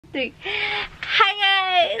Three. Hi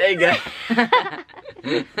guys. Hey guys.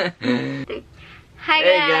 Hi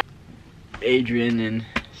guys. Adrian and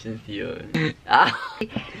Cynthia.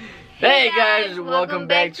 Hey guys, welcome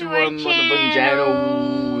back to our motherfucking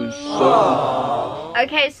channel.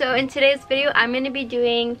 Okay, so in today's video, I'm gonna be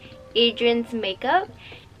doing Adrian's makeup,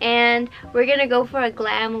 and we're gonna go for a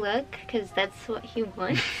glam look because that's what he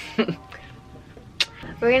wants.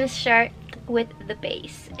 We're gonna start with the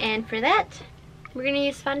base, and for that, we're gonna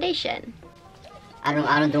use foundation. I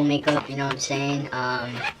don't do makeup, you know what I'm saying?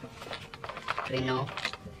 You know,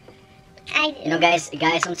 guys,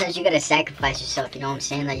 sometimes you gotta sacrifice yourself, you know what I'm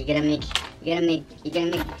saying? Like you gotta make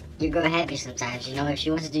your girl happy sometimes, you know? If she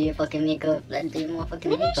wants to do your fucking makeup, let her do your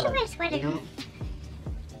motherfucking makeup, you know?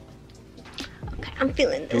 Okay, I'm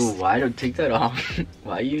feeling this. Dude, why don't take that off?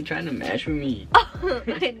 Why are you trying to match with me? Oh,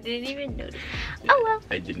 I didn't even notice. Oh well.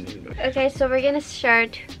 I didn't even notice. Okay, so we're gonna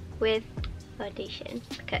start with foundation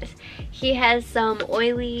because he has some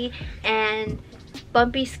oily and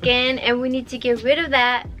bumpy skin, and we need to get rid of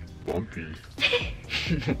that. Bumpy.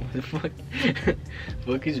 What the fuck?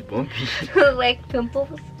 Fuck is bumpy? Like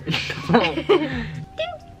pimples.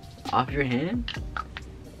 Off your hand?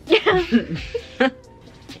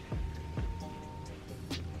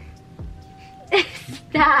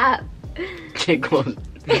 Stop. Get close.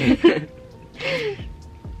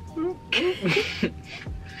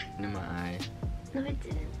 In my eye. No, it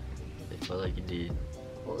didn't. It felt like it did.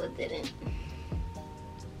 Well, it didn't.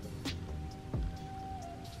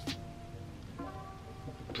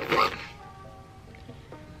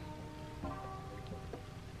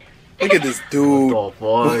 Look at this dude. What the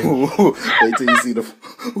fuck? Wait till you see the.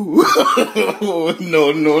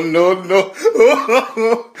 No.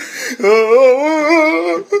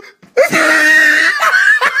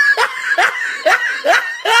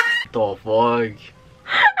 The fuck?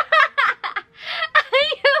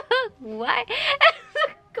 What?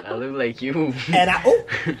 I look like you. And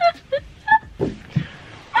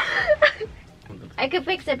I could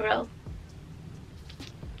fix it, bro.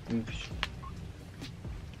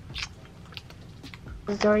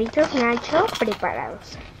 Doritos Nacho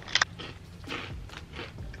preparados.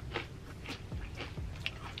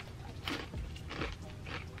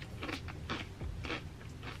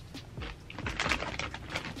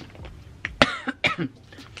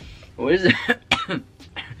 What is it?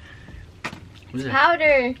 What is it?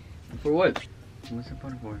 Powder. For what? What's the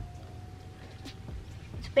powder for?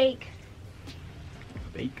 It's fake.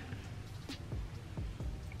 Bake?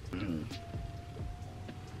 Mm.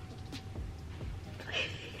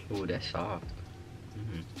 Oh, that's soft.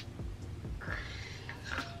 Mm-hmm.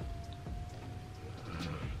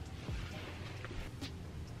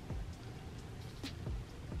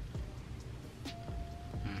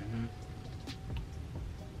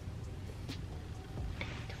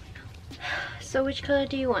 So which color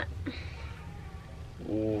do you want?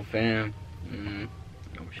 Oh, fam.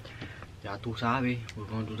 Ya tú sabes. We're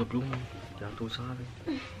gonna do the blue one. Ya tú sabes.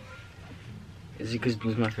 Is it because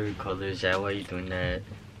blue's my favorite color? Is that why you're doing that?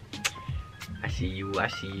 I see you. I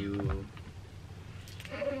see you.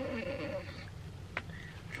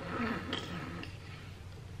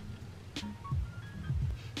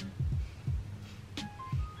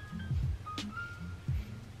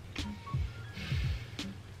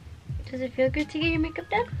 Does it feel good to get your makeup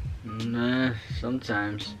done? Nah,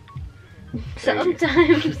 sometimes.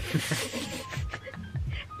 Sometimes. What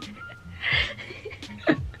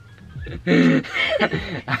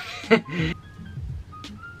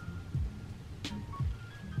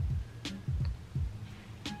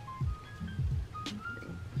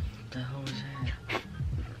the hell was that?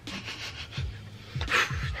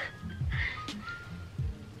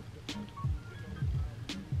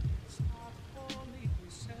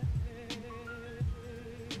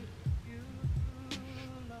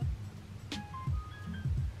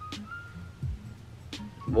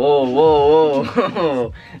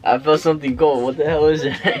 Whoa. I felt something cold. What the hell is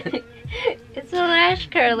that? It's a lash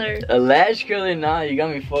curler. A lash curler? Nah, you got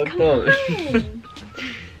me fucked up.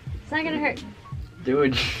 It's not gonna hurt.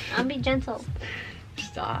 Dude. I'll be gentle.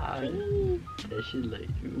 Stop. Please. That shit like,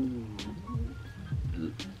 ooh.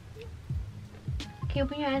 Can you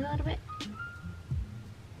open your eyes a little bit?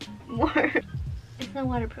 More. It's not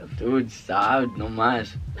waterproof. Dude, stop. No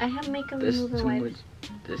mas. I have makeup That's remover too wipes. much.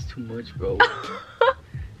 That's too much, bro.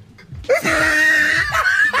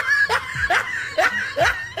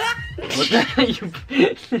 What the hell you?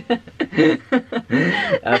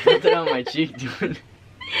 I put it on my cheek, dude.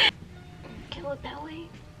 Can look that way.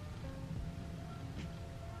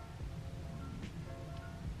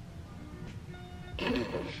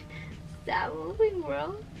 Stop moving,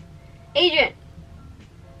 bro. Adrian!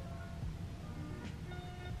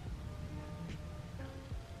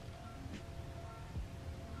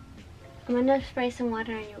 I'm gonna spray some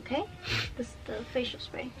water on you, okay? This is the facial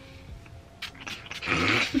spray.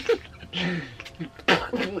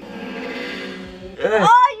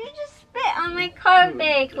 Oh, you just spit on my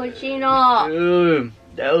carpet, cochino. Dude,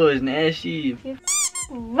 that was nasty.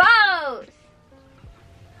 Gross.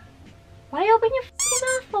 Why you open your f***ing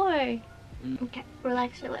mouth for? Okay,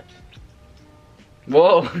 relax your lips.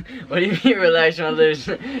 Whoa, what do you mean relax my lips?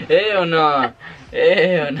 Hell no.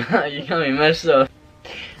 Hell no, you got me messed up.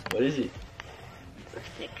 What is it?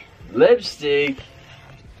 Lipstick. Lipstick?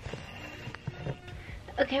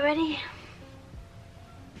 Okay, ready?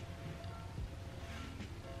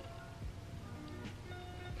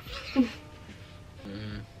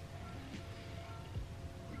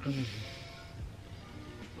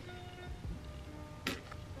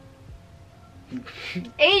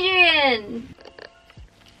 Adrian!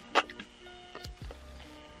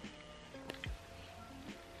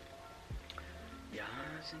 Yeah,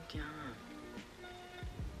 Cynthia.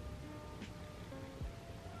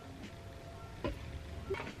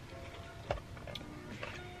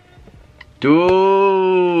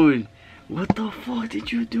 Dude! What the fuck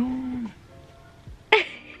did you do?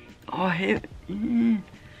 Oh, hell.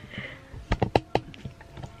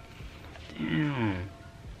 Damn.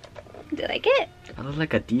 Do you like it? I look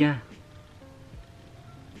like a tia.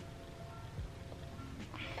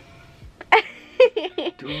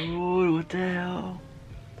 Dude, what the hell?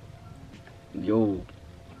 Yo.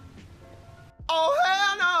 Oh,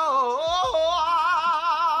 hell no!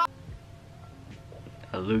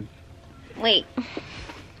 I look. Wait.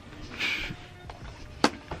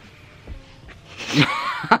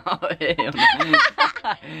 Oh, hell no.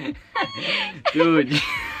 Dude.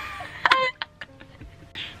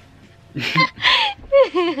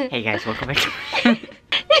 Hey guys, welcome back to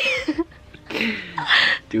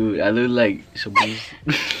Dude, I look like somebody's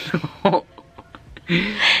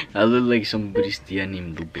I look like somebody's tia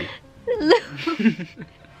named Lupe.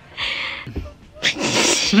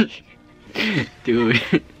 Dude.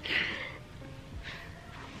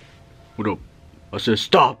 What up? I said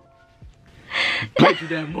stop. Bite you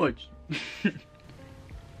that much.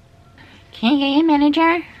 Can you get your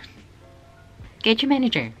manager? Get your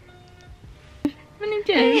manager.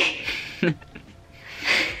 Manager.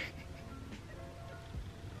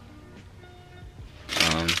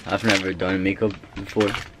 I've never done makeup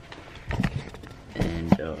before,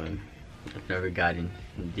 and I've never gotten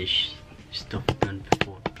this stuff done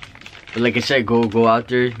before. But like I said, go out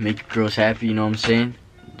there, make girls happy. You know what I'm saying?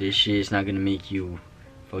 This shit is not gonna make you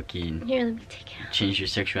fucking Here, let me take it off. change your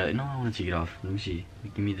sexuality. No, I want to take it off. Let me see.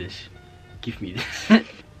 Give me this. Give me this.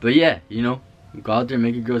 But yeah, you know, go out there,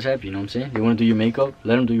 make your girls happy. You know what I'm saying? They want to do your makeup,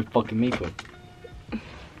 let them do your fucking makeup.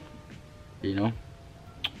 You know.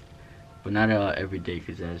 But not every day,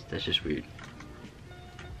 cause that's just weird.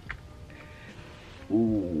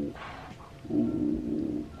 Ooh,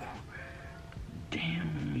 ooh,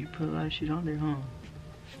 damn! You put a lot of shit on there, huh?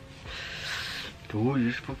 Dude,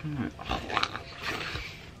 this fucking like.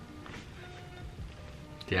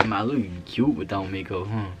 Damn, I look cute without makeup,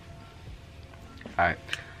 huh? Alright.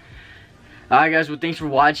 Alright, guys. Well, thanks for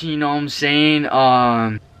watching. You know what I'm saying?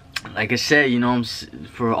 Like I said, you know,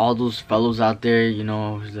 for all those fellows out there, you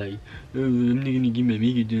know, who's like, oh, I'm not gonna get my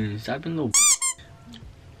makeup done. Stop being little.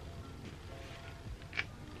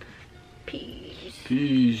 Peace.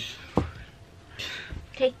 Peace.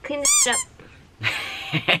 Okay, clean this up.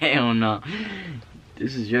 Hell no.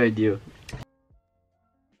 This is your idea.